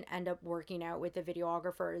just didn't end up working out with the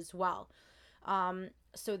videographer as well.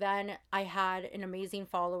 So then I had an amazing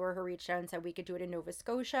follower who reached out and said we could do it in Nova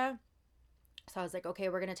Scotia. So I was like, okay,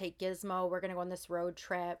 we're going to take Gizmo. We're going to go on this road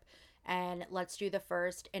trip, and let's do the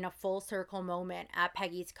first in a full circle moment at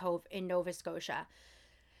Peggy's Cove in Nova Scotia.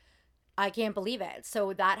 I can't believe it.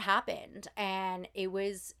 So that happened, and it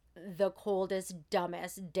was the coldest,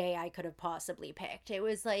 dumbest day I could have possibly picked. It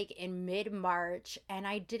was like in mid-March, and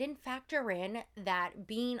I didn't factor in that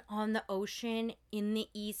being on the ocean in the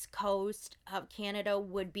east coast of Canada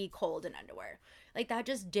would be cold in underwear. Like that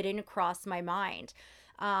just didn't cross my mind.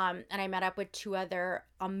 And I met up with two other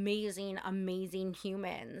amazing, amazing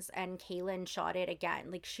humans, and Kaylin shot it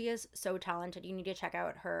again. Like she is so talented. You need to check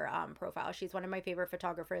out her profile. She's one of my favorite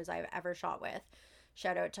photographers I've ever shot with.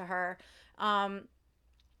 Shout out to her.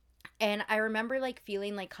 And I remember like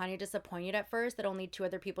feeling like kind of disappointed at first that only two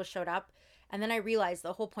other people showed up. And then I realized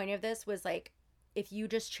the whole point of this was like, if you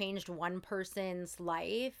just changed one person's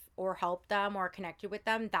life or helped them or connected with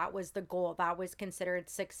them, that was the goal. That was considered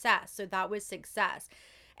success. So that was success.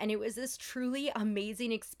 And it was this truly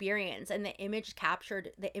amazing experience. And the images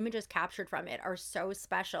captured from it are so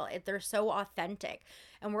special. They're so authentic.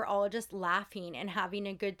 And we're all just laughing and having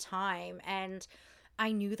a good time. And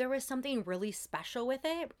I knew there was something really special with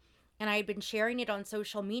it. And I had been sharing it on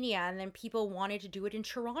social media, and then people wanted to do it in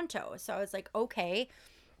Toronto. So I was like, okay,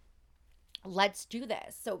 let's do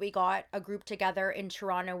this. So we got a group together in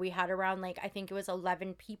Toronto. We had around like, I think it was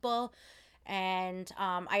 11 people. And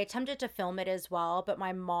I attempted to film it as well, but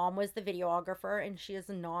my mom was the videographer, and she is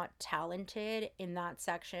not talented in that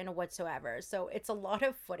section whatsoever. So it's a lot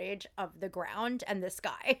of footage of the ground and the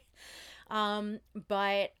sky.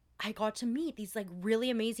 But I got to meet these like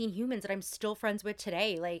really amazing humans that I'm still friends with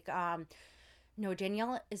today. Like No,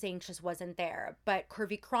 Danielle is Anxious wasn't there, but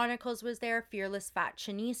Curvy Chronicles was there, Fearless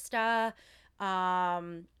Fashionista.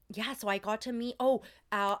 Yeah, so I got to meet,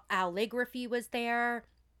 Alligraphy was there.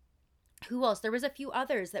 Who else? There was a few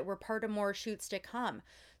others that were part of more shoots to come.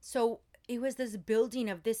 So it was this building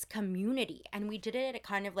of this community, and we did it at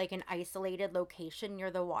kind of like an isolated location near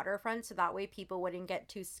the waterfront, so that way people wouldn't get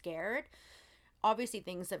too scared. Obviously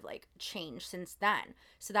things have like changed since then.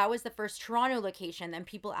 So that was the first Toronto location. Then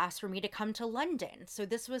people asked for me to come to London. So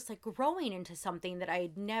this was like growing into something that I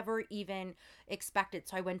had never even expected.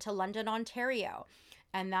 So I went to London, Ontario.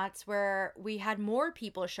 And that's where we had more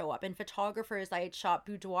people show up, and photographers I had shot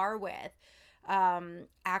boudoir with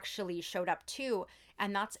actually showed up too.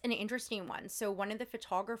 And that's an interesting one. So one of the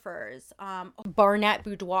photographers, Barnett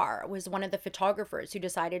Boudoir, was one of the photographers who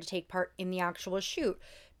decided to take part in the actual shoot,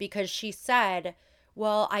 because she said,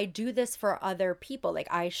 well, I do this for other people. Like,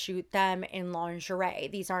 I shoot them in lingerie.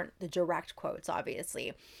 These aren't the direct quotes,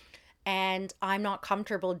 obviously. And I'm not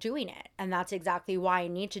comfortable doing it. And that's exactly why I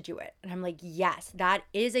need to do it. And I'm like, yes, that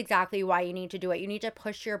is exactly why you need to do it. You need to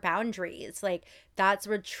push your boundaries. Like, that's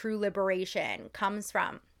where true liberation comes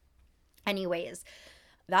from. Anyways,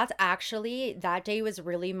 that day was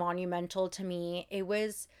really monumental to me. It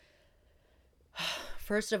was,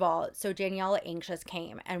 first of all, so Danielle Anxious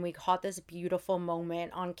came, and we caught this beautiful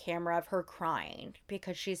moment on camera of her crying,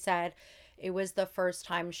 because she said it was the first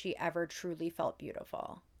time she ever truly felt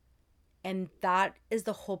beautiful. And that is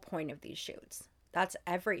the whole point of these shoots. That's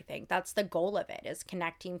everything. That's the goal of it, is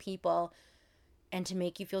connecting people and to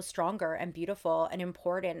make you feel stronger and beautiful and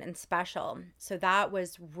important and special. So that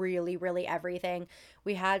was really, really everything.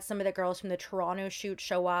 We had some of the girls from the Toronto shoot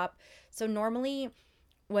show up. So normally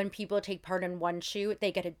when people take part in one shoot,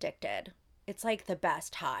 they get addicted. It's like the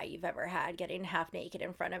best high you've ever had, getting half naked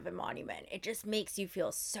in front of a monument. It just makes you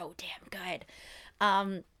feel so damn good.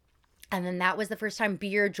 And then that was the first time Be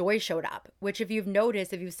Your Joy showed up, which, if you've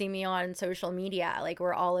noticed, if you've seen me on social media, like,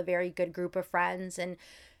 we're all a very good group of friends, and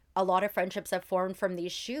a lot of friendships have formed from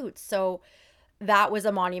these shoots. So that was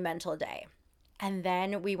a monumental day. And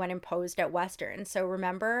then we went and posed at Western. So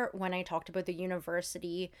remember when I talked about the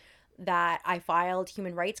university that I filed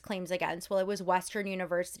human rights claims against? Well, it was Western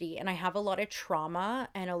University, and I have a lot of trauma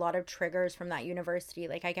and a lot of triggers from that university.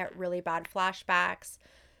 Like, I get really bad flashbacks.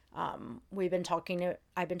 I've been talking to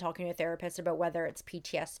a therapist about whether it's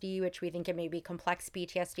PTSD, which we think it may be complex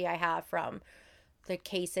PTSD I have from the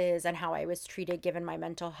cases and how I was treated given my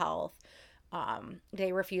mental health.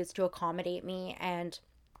 They refused to accommodate me, and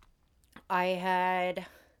I had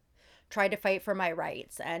tried to fight for my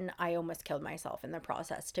rights, and I almost killed myself in the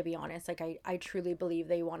process, to be honest. Like, I truly believe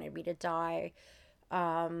they wanted me to die.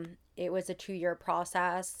 It was a 2-year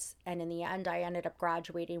process, and in the end I ended up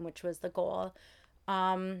graduating, which was the goal.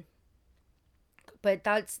 But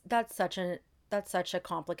that's such a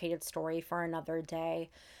complicated story for another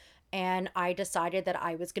day. And I decided that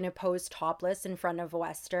I was going to pose topless in front of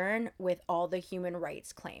Western with all the human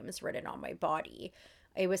rights claims written on my body.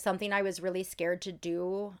 It was something I was really scared to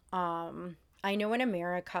do. I know in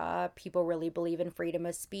America, people really believe in freedom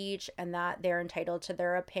of speech and that they're entitled to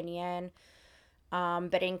their opinion.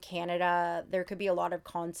 But in Canada, there could be a lot of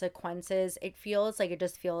consequences. It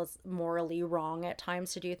just feels morally wrong at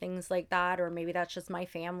times to do things like that, or maybe that's just my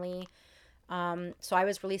family. So I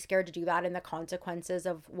was really scared to do that, and the consequences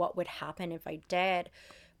of what would happen if I did.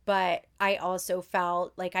 But I also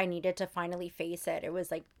felt like I needed to finally face it. It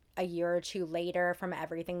was like a year or two later from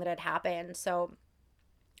everything that had happened. So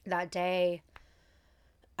that day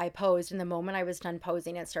I posed, and the moment I was done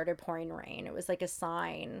posing, it started pouring rain. It was like a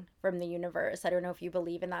sign from the universe. I don't know if you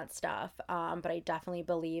believe in that stuff, but I definitely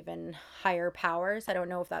believe in higher powers. I don't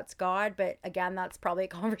know if that's God, but again, that's probably a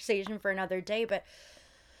conversation for another day. But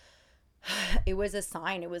it was a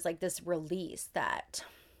sign. It was like this release that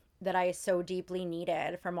I so deeply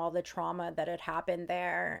needed from all the trauma that had happened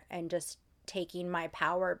there, and just taking my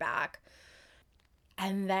power back.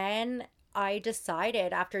 And then I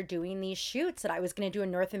decided, after doing these shoots, that I was going to do a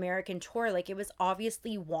North American tour. Like, it was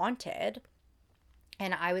obviously wanted.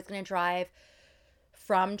 And I was going to drive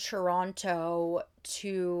from Toronto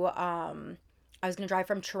to, all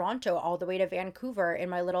the way to Vancouver in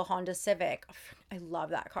my little Honda Civic. I love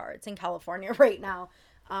that car. It's in California right now.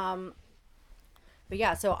 But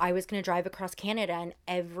yeah, so I was going to drive across Canada, and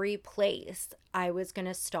every place I was going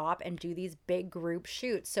to stop and do these big group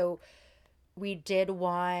shoots. So we did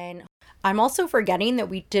one. I'm also forgetting that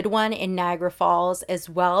we did one in Niagara Falls as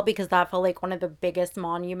well, because that felt like one of the biggest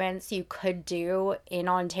monuments you could do in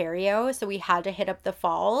Ontario. So we had to hit up the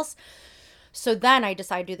falls. So then I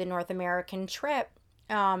decided to do the North American trip.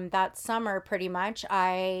 That summer, pretty much,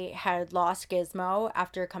 I had lost Gizmo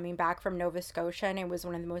after coming back from Nova Scotia, and it was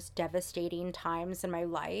one of the most devastating times in my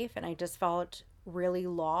life. And I just felt really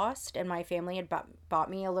lost. And my family had bought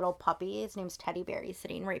me a little puppy. His name's Teddy Bear. He's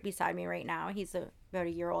sitting right beside me right now. He's about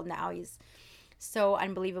a year old now. He's so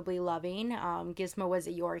unbelievably loving. Gizmo was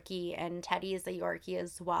a Yorkie, and Teddy is a Yorkie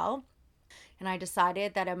as well. And I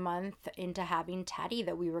decided that a month into having Teddy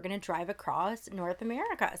that we were going to drive across North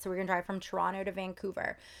America. So we're going to drive from Toronto to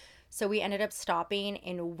Vancouver. So we ended up stopping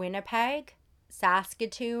in Winnipeg,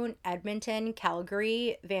 Saskatoon, Edmonton,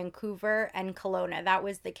 Calgary, Vancouver, and Kelowna. That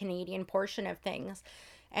was the Canadian portion of things.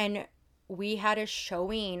 And we had a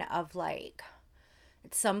showing of like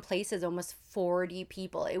some places almost 40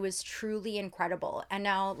 people. It was truly incredible. And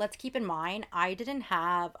now let's keep in mind, I didn't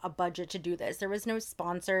have a budget to do this. There was no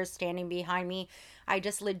sponsors standing behind me. I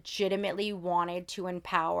just legitimately wanted to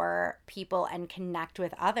empower people and connect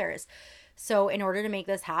with others. So in order to make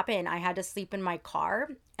this happen, I had to sleep in my car,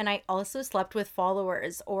 and I also slept with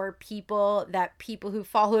followers or people that people who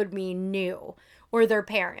followed me knew or their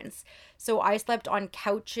parents. So I slept on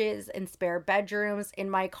couches and spare bedrooms in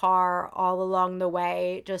my car all along the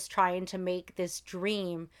way, just trying to make this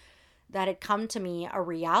dream that had come to me a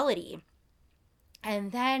reality.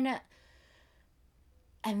 And then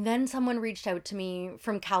someone reached out to me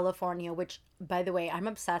from California, which, by the way, I'm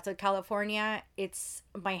obsessed with California. It's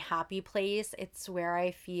my happy place. It's where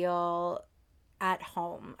I feel at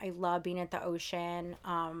home. I love being at the ocean.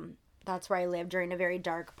 That's where I lived during a very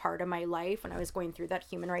dark part of my life when I was going through that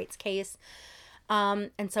human rights case. And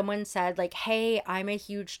someone said, like, hey, I'm a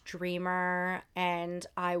huge dreamer and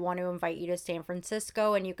I want to invite you to San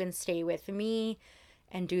Francisco and you can stay with me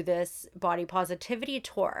and do this body positivity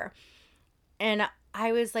tour. And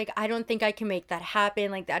I was like, I don't think I can make that happen.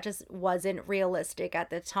 Like, that just wasn't realistic at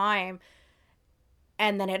the time.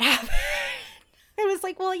 And then it happened. I was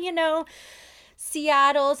like, well,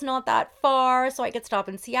 Seattle's not that far, so I could stop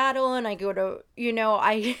in Seattle and I go to,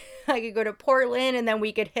 I could go to Portland and then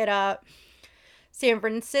we could hit up San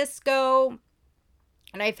Francisco.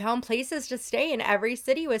 And I found places to stay in every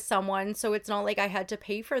city with someone, so it's not like I had to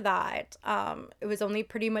pay for that. It was only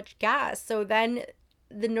pretty much gas. So then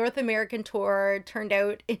the North American tour turned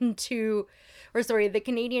out into, or sorry, the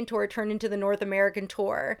Canadian tour turned into the North American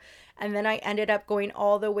tour. And then I ended up going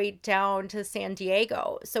all the way down to San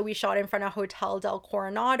Diego. So we shot in front of Hotel del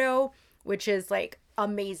Coronado, which is like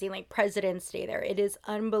amazing, like President's Day there. It is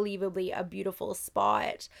unbelievably a beautiful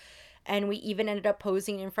spot. And we even ended up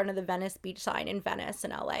posing in front of the Venice Beach sign in Venice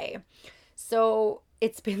in LA. So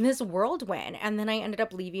it's been this whirlwind. And then I ended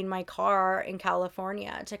up leaving my car in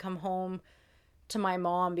California to come home to my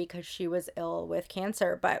mom because she was ill with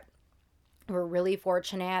cancer. But we're really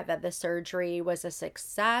fortunate that the surgery was a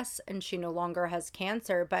success and she no longer has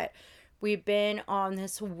cancer. But we've been on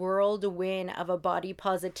this whirlwind of a body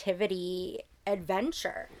positivity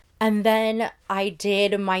adventure. And then I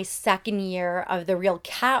did my second year of the Real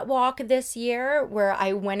Catwalk this year, where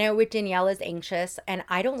I went out with Danielle as anxious. And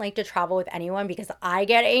I don't like to travel with anyone because I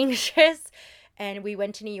get anxious. And we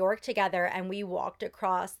went to New York together and we walked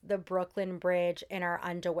across the Brooklyn Bridge in our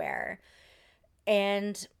underwear.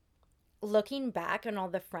 And looking back on all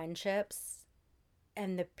the friendships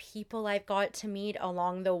and the people I've got to meet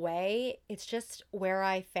along the way, it's just where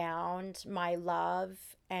I found my love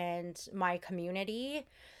and my community.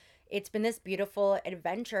 It's been this beautiful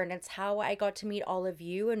adventure, and it's how I got to meet all of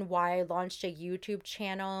you and why I launched a YouTube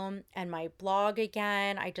channel and my blog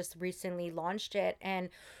again. I just recently launched it, and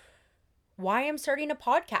why I'm starting a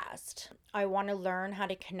podcast. I want to learn how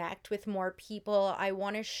to connect with more people. I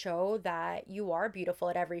want to show that you are beautiful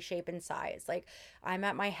at every shape and size. Like, I'm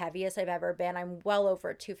at my heaviest I've ever been. I'm well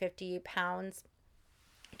over 250 pounds,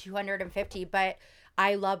 250, but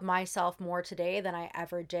I love myself more today than I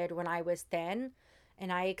ever did when I was thin.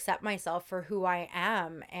 And I accept myself for who I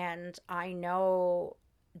am. And I know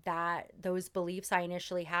that those beliefs I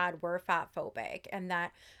initially had were fat phobic and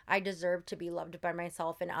that I deserve to be loved by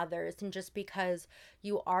myself and others. And just because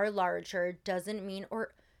you are larger doesn't mean,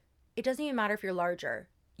 or it doesn't even matter if you're larger.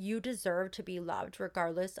 You deserve to be loved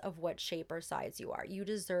regardless of what shape or size you are. You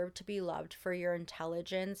deserve to be loved for your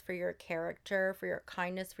intelligence, for your character, for your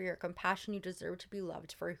kindness, for your compassion. You deserve to be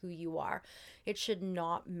loved for who you are. It should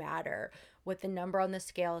not matter what the number on the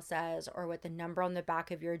scale says or what the number on the back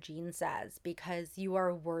of your jeans says, because you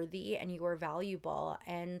are worthy and you are valuable.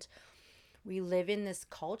 And we live in this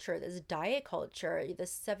culture, this diet culture,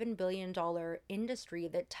 this $7 billion industry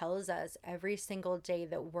that tells us every single day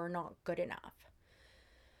that we're not good enough.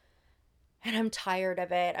 And I'm tired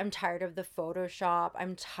of it. I'm tired of the Photoshop.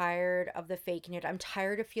 I'm tired of the faking it. I'm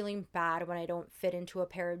tired of feeling bad when I don't fit into a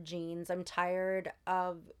pair of jeans. I'm tired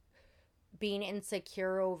of being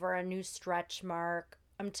insecure over a new stretch mark.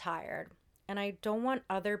 I'm tired. And I don't want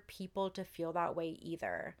other people to feel that way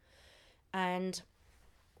either. And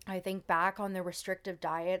I think back on the restrictive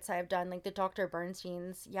diets I've done, like the Dr.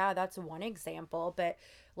 Bernstein's. Yeah, that's one example. But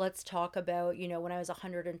let's talk about, when I was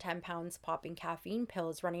 110 pounds, popping caffeine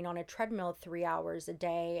pills, running on a treadmill 3 hours a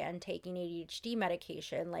day, and taking ADHD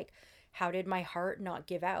medication. Like, how did my heart not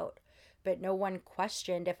give out? But no one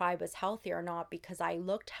questioned if I was healthy or not because I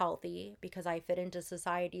looked healthy, because I fit into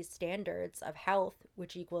society's standards of health,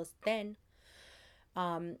 which equals thin.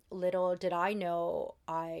 Little did I know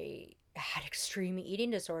I had extreme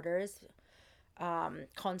eating disorders,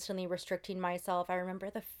 constantly restricting myself. I remember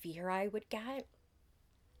the fear I would get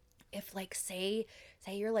if, like, say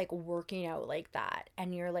you're like working out like that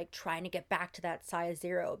and you're like trying to get back to that size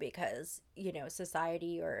zero because,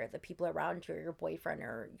 society or the people around you or your boyfriend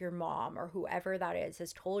or your mom or whoever that is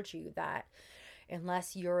has told you that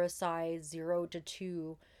unless you're a size 0 to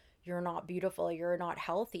 2, you're not beautiful, you're not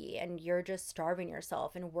healthy, and you're just starving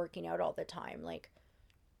yourself and working out all the time. Like,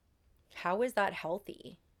 how is that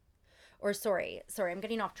healthy? Or sorry, I'm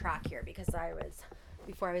getting off track here because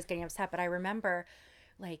before I was getting upset, but I remember,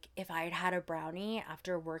 like, if I had had a brownie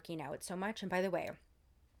after working out so much. And by the way,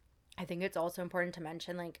 I think it's also important to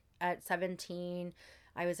mention, like, at 17,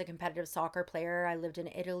 I was a competitive soccer player. I lived in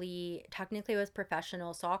Italy. Technically, it was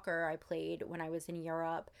professional soccer I played when I was in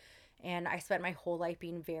Europe, and I spent my whole life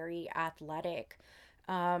being very athletic.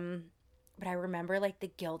 Um, but I remember, like,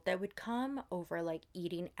 the guilt that would come over, like,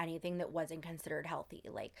 eating anything that wasn't considered healthy.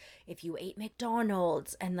 Like, if you ate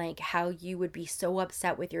McDonald's, and like how you would be so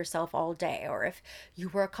upset with yourself all day, or if you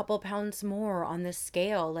were a couple pounds more on the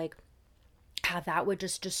scale, like how that would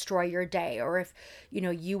just destroy your day, or if,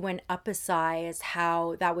 you went up a size,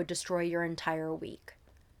 how that would destroy your entire week.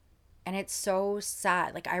 And it's so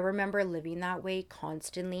sad. Like, I remember living that way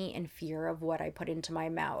constantly in fear of what I put into my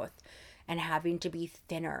mouth and having to be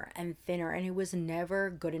thinner and thinner. And it was never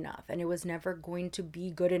good enough. And it was never going to be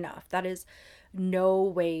good enough. That is no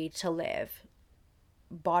way to live.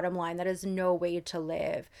 Bottom line, that is no way to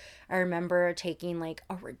live. I remember taking like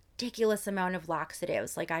a ridiculous amount of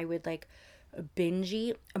laxatives. Like, I would like binge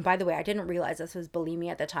eat. And by the way, I didn't realize this was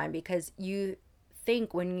bulimia at the time, because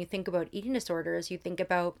when you think about eating disorders, you think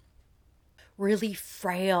about really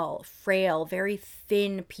frail, very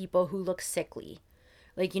thin people who look sickly.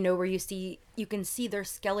 Like, where you can see their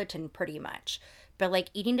skeleton pretty much. But like,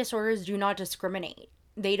 eating disorders do not discriminate.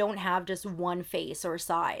 They don't have just one face or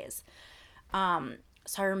size.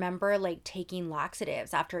 So I remember like taking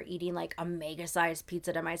laxatives after eating like a mega sized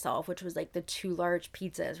pizza to myself, which was like the two large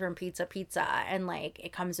pizzas from Pizza Pizza. And like,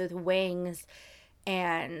 it comes with wings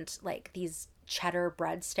and like these cheddar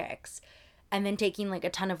breadsticks, and then taking like a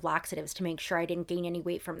ton of laxatives to make sure I didn't gain any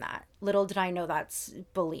weight from that. Little did I know that's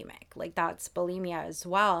bulimic. Like, that's bulimia as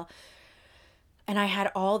well. And I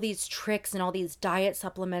had all these tricks and all these diet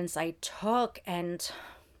supplements I took, and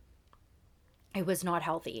it was not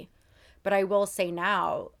healthy. But I will say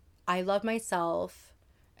now, I love myself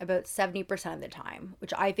about 70% of the time,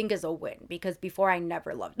 which I think is a win, because before I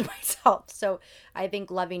never loved myself. So I think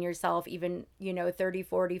loving yourself even, 30,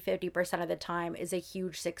 40, 50% of the time is a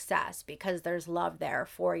huge success, because there's love there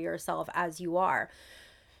for yourself as you are.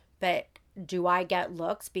 But do I get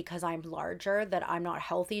looks because I'm larger that I'm not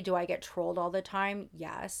healthy? Do I get trolled all the time?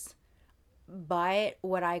 Yes. But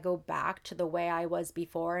would I go back to the way I was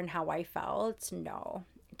before and how I felt? No,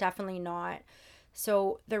 definitely not.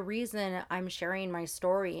 So, the reason I'm sharing my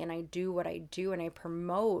story and I do what I do and I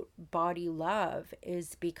promote body love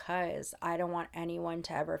is because I don't want anyone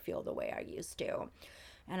to ever feel the way I used to.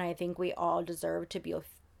 And I think we all deserve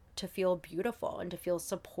to feel beautiful and to feel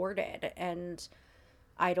supported. And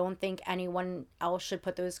I don't think anyone else should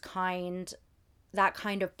put that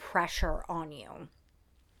kind of pressure on you.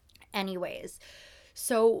 Anyways,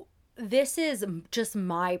 so this is just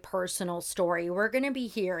my personal story. We're going to be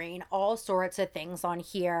hearing all sorts of things on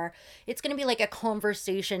here. It's going to be like a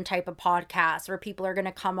conversation type of podcast where people are going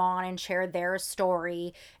to come on and share their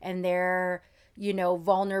story and their,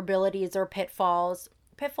 vulnerabilities or pitfalls.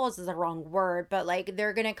 Pitfalls is the wrong word, but like,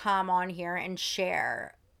 they're going to come on here and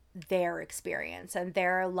share their experience and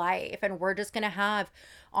their life. And we're just going to have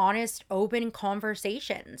honest, open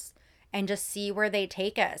conversations and just see where they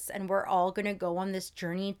take us. And we're all going to go on this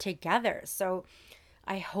journey together. So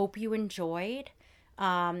I hope you enjoyed.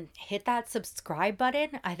 Hit that subscribe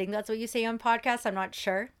button. I think that's what you say on podcasts. I'm not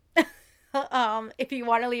sure. If you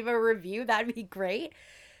want to leave a review, that'd be great.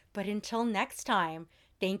 But until next time,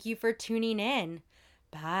 Thank you for tuning in.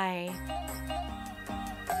 Bye.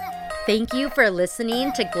 Thank you for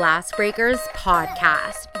listening to Glassbreakers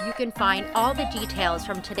Podcast. You can find all the details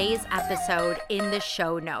from today's episode in the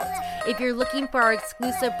show notes. If you're looking for our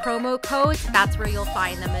exclusive promo codes, that's where you'll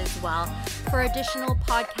find them as well. For additional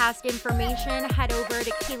podcast information, head over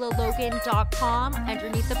to KaylaLogan.com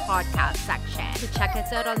underneath the podcast section. To check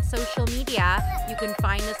us out on social media, you can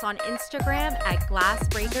find us on Instagram at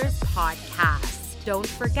Glassbreakers Podcast. Don't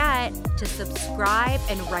forget to subscribe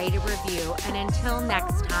and write a review. And until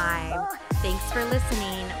next time, thanks for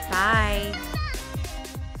listening. Bye.